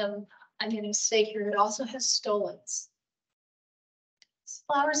rhizomes, and I'm going to say here it also has stolons. These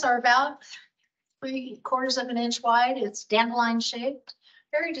flowers are about 3/4 of an inch wide. It's dandelion shaped,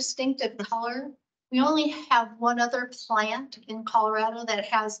 very distinctive color. We only have one other plant in Colorado that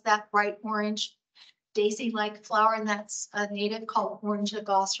has that bright orange daisy-like flower, and that's a native called Orange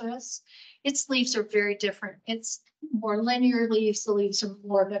Agosaurus. Its leaves are very different. It's more linear leaves. The leaves are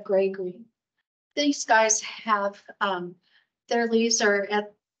more of a gray-green. These guys have, their leaves are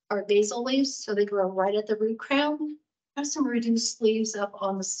basal leaves, so they grow right at the root crown. Have some reduced leaves up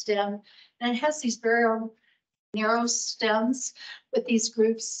on the stem, and it has these very narrow stems with these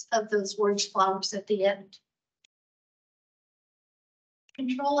groups of those orange flowers at the end.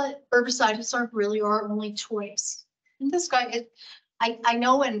 Control it, herbicides are really our only choice. And this guy, I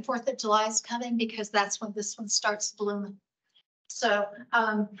know when 4th of July is coming because that's when this one starts blooming. So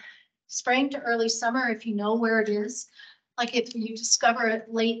spring to early summer, if you know where it is, like if you discover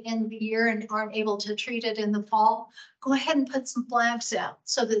it late in the year and aren't able to treat it in the fall, go ahead and put some flags out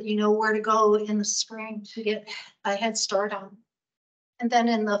so that you know where to go in the spring to get a head start on. And then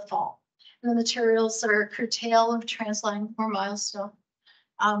in the fall, the materials are curtail, transline, or milestone.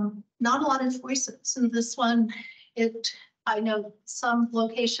 Not a lot of voices in this one. I know some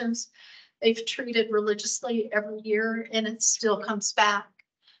locations they've treated religiously every year and it still comes back.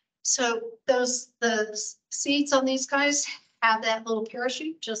 So the seeds on these guys have that little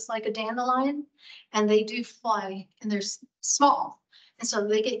parachute, just like a dandelion, and they do fly, and they're small, and so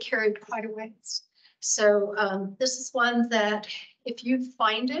they get carried quite a ways. So this is one that if you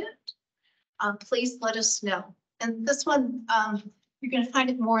find it, please let us know. And this one, you're going to find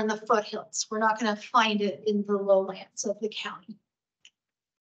it more in the foothills. We're not going to find it in the lowlands of the county.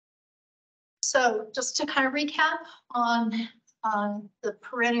 So just to kind of recap on the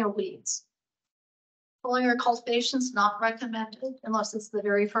perennial weeds. Foliar cultivation is not recommended unless it's the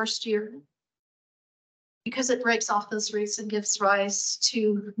very first year, because it breaks off those roots and gives rise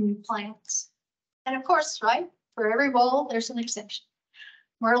to new plants. And of course, right, for every role, there's an exception.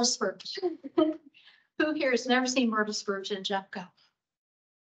 Myrtle spurge. Who here has never seen myrtle spurge in Jeffco?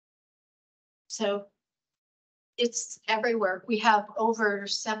 So it's everywhere. We have over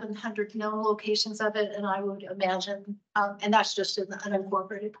 700 known locations of it, and I would imagine, and that's just in the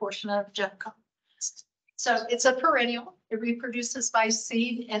unincorporated portion of Jeffco. So it's a perennial. It reproduces by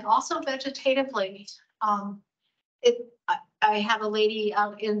seed and also vegetatively. I have a lady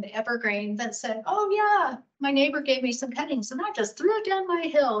out in Evergreen that said, "Oh yeah, my neighbor gave me some cuttings and I just threw it down my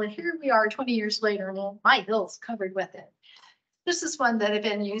hill, and here we are 20 years later, and my hill's covered with it." This is one that had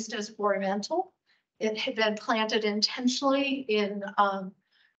been used as ornamental. It had been planted intentionally in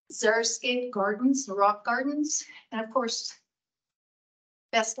xeriscape gardens, rock gardens, and of course,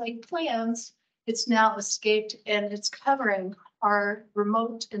 best laid plans. It's now escaped and it's covering our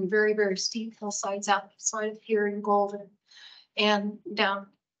remote and very, very steep hillsides outside of here in Golden and down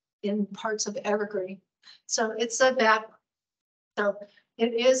in parts of Evergreen. So it's a bad one. So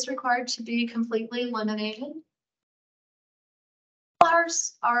it is required to be completely eliminated.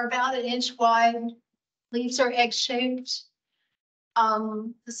 Flowers are about 1 inch wide. Leaves are egg-shaped.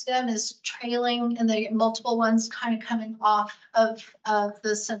 The stem is trailing and the multiple ones kind of coming off of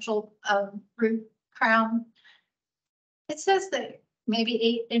the central root crown. It says that maybe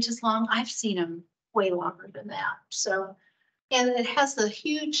 8 inches long. I've seen them way longer than that. So, and it has the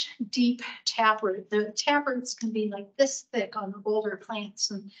huge, deep taproot. The taproots can be like this thick on the older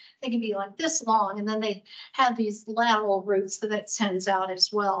plants, and they can be like this long. And then they have these lateral roots that sends out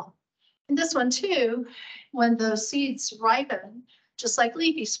as well. And this one too, when the seeds ripen, just like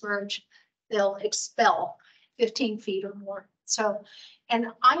leafy spurge, they'll expel 15 feet or more. So, and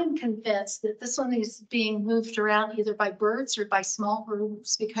I am convinced that this one is being moved around either by birds or by small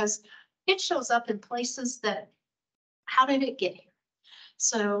groups, because it shows up in places that, how did it get here?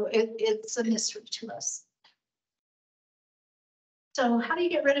 So it's a mystery to us. So how do you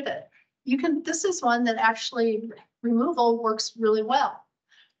get rid of it? You can, this is one that actually removal works really well.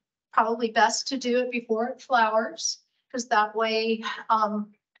 Probably best to do it before it flowers, because that way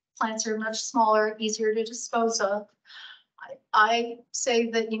plants are much smaller, easier to dispose of. I say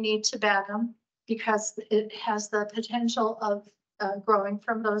that you need to bag them because it has the potential of growing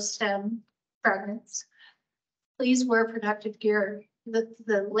from those stem fragments. Please wear protective gear.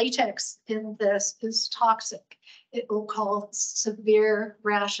 The latex in this is toxic. It will cause severe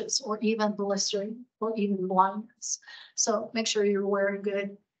rashes or even blistering or even blindness. So make sure you're wearing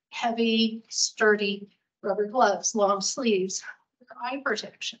good, heavy, sturdy rubber gloves, long sleeves, eye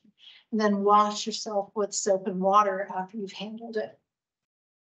protection, and then wash yourself with soap and water after you've handled it.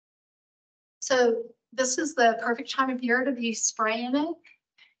 So this is the perfect time of year to be spraying it.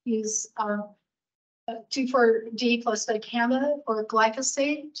 Use 2,4-D plus dicamba or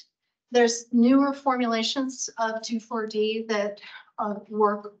glyphosate. There's newer formulations of 2,4-D that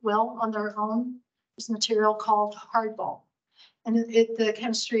work well on their own. There's a material called hardball. And the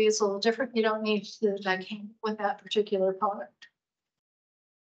chemistry is a little different. You don't need the dicamba with that particular product.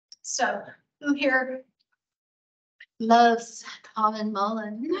 So who here loves common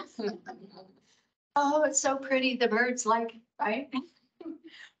mullein? Oh, it's so pretty. The birds like it, right?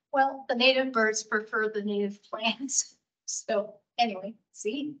 Well, the native birds prefer the native plants. So anyway,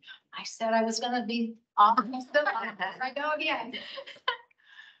 see, I said I was going to be optimistic. I go again.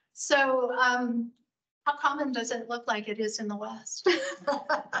 So how common does it look like it is in the West?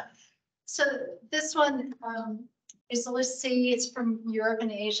 So this one is Lycia. It's from Europe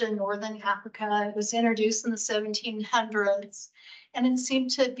and Asia, Northern Africa. It was introduced in the 1700s, and it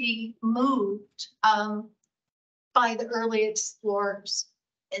seemed to be moved by the early explorers.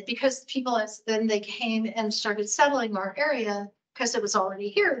 Because people, as then they came and started settling our area, because it was already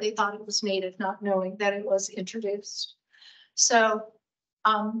here, they thought it was native, not knowing that it was introduced. So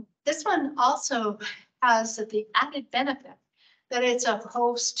this one also has the added benefit that it's a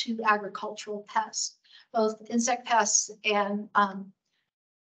host to agricultural pests, both insect pests and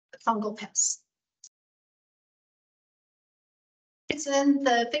fungal pests. It's in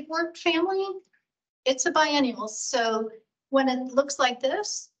the figwort family. It's a biennial, so when it looks like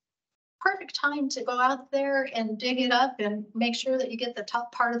this, perfect time to go out there and dig it up and make sure that you get the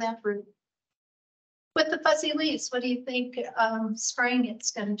top part of that root. With the fuzzy leaves, what do you think spraying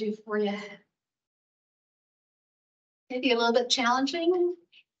it's going to do for you? Maybe a little bit challenging.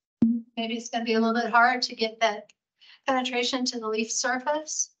 Maybe it's going to be a little bit hard to get that penetration to the leaf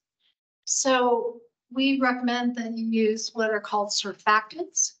surface. So we recommend that you use what are called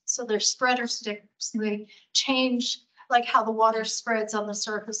surfactants. So they're spreader stickers. They change like how the water spreads on the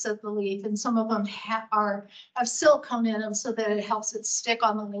surface of the leaf. And some of them have silicone in them so that it helps it stick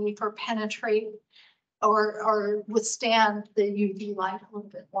on the leaf or penetrate or withstand the UV light a little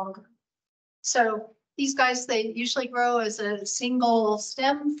bit longer. So these guys, they usually grow as a single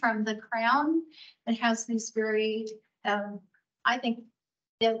stem from the crown. It has these very, I think,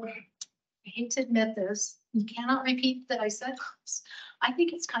 I hate to admit this, you cannot repeat that I said this. I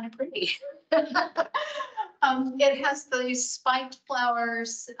think it's kind of pretty. It has these spiked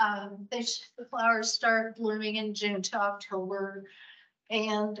flowers. The flowers start blooming in June to October.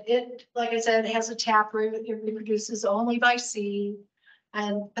 And it, like I said, it has a taproot. It reproduces only by seed.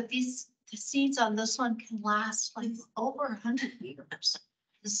 But the seeds on this one can last like over 100 years.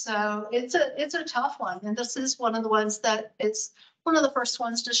 So it's a tough one. And this is one of the ones that it's one of the first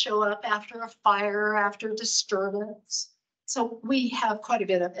ones to show up after a fire, after disturbance. So we have quite a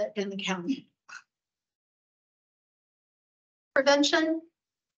bit of it in the county. Prevention,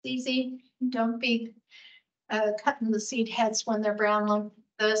 easy. Don't be cutting the seed heads when they're brown like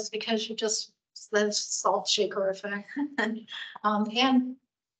this because you just, the salt shaker effect.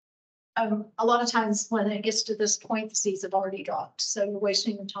 A lot of times when it gets to this point, the seeds have already dropped, so you're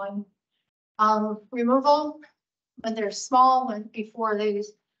wasting your time. Removal, when they're small, before they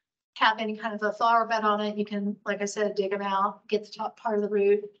have any kind of a flower bed on it, you can, like I said, dig them out, get the top part of the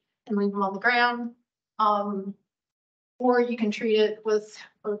root and leave them on the ground. Or you can treat it with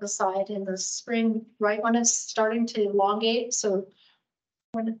herbicide in the spring, right when it's starting to elongate. So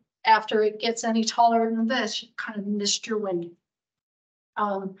after it gets any taller than this, you kind of missed your window.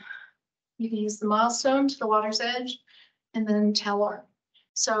 You can use the milestone to the water's edge and then teller.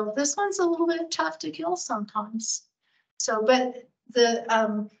 So this one's a little bit tough to kill sometimes. So, but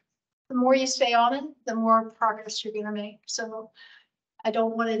the more you stay on it, the more progress you're going to make. So I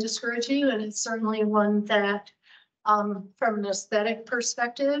don't want to discourage you, and it's certainly one that from an aesthetic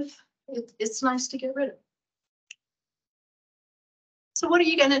perspective, it's nice to get rid of. So what are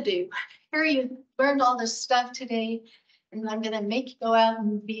you going to do? Here you learned all this stuff today, and I'm going to make you go out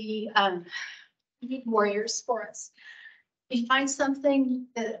and be warriors for us. If you find something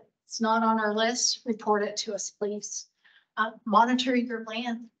that's not on our list, report it to us, please. Monitor your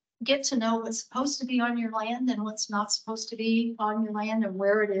land. Get to know what's supposed to be on your land and what's not supposed to be on your land and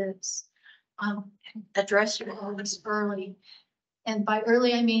where it is. Address your problems early. And by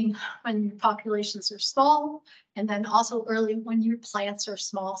early, I mean when your populations are small, and then also early when your plants are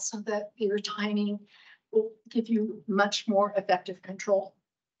small, so that your timing will give you much more effective control.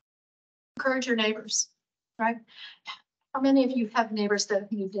 Encourage your neighbors, right? How many of you have neighbors that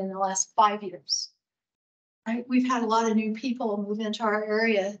have moved in the last 5 years? Right? We've had a lot of new people move into our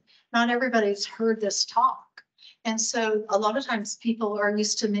area. Not everybody's heard this talk. And so a lot of times people are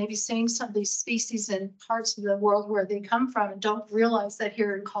used to maybe seeing some of these species in parts of the world where they come from and don't realize that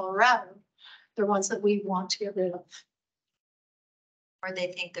here in Colorado, they're ones that we want to get rid of. Or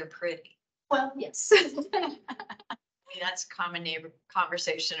they think they're pretty. Well, yes. I mean, that's a common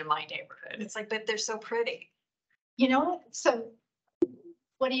conversation in my neighborhood. It's like, but they're so pretty. You know what? So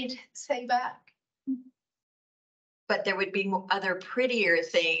what do you say back? But there would be other prettier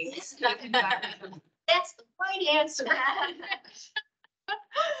things. That's the right answer.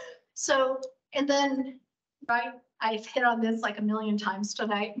 So, and then, right, I've hit on this like a million times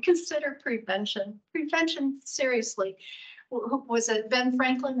tonight. Consider prevention. Prevention, seriously. Was it Ben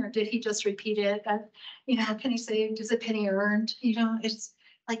Franklin or did he just repeat it? You know, can he say, does a penny earned? You know, it's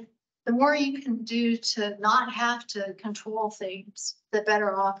like the more you can do to not have to control things, the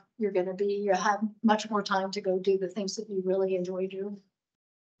better off you're going to be. You have much more time to go do the things that you really enjoy doing.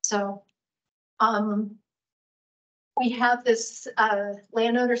 So, we have this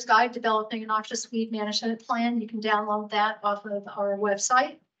landowner's guide developing a noxious weed management plan. You can download that off of our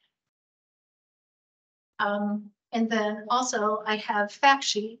website. And then also I have fact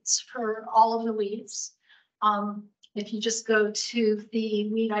sheets for all of the weeds. If you just go to the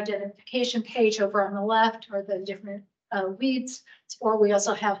weed identification page over on the left, or the different weeds, or we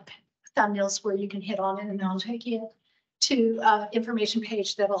also have thumbnails where you can hit on it and it'll take you to information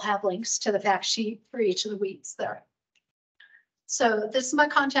page that'll have links to the fact sheet for each of the weeds there. So this is my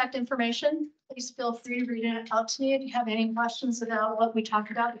contact information. please feel free to read it out to me if you have any questions about what we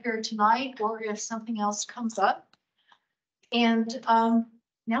talked about here tonight, or if something else comes up. And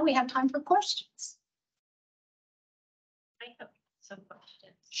now we have time for questions. I have some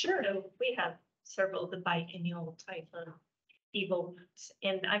questions. Sure. So we have several of the biennial type of evil roots,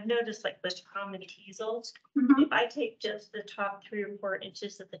 and I've noticed like the common teasels, Mhm, if I take just the top 3 or 4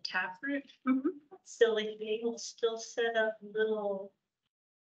 inches of the taproot, mhm. silly they will still set up little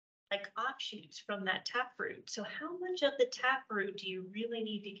like offshoots from that taproot. So how much of the taproot do you really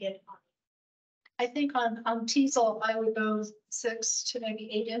need to get on? I think on teasel, I would go 6 to maybe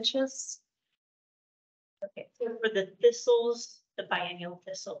 8 inches. Okay, so for the thistles, the biennial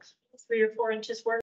thistles, 3 or 4 inches worth?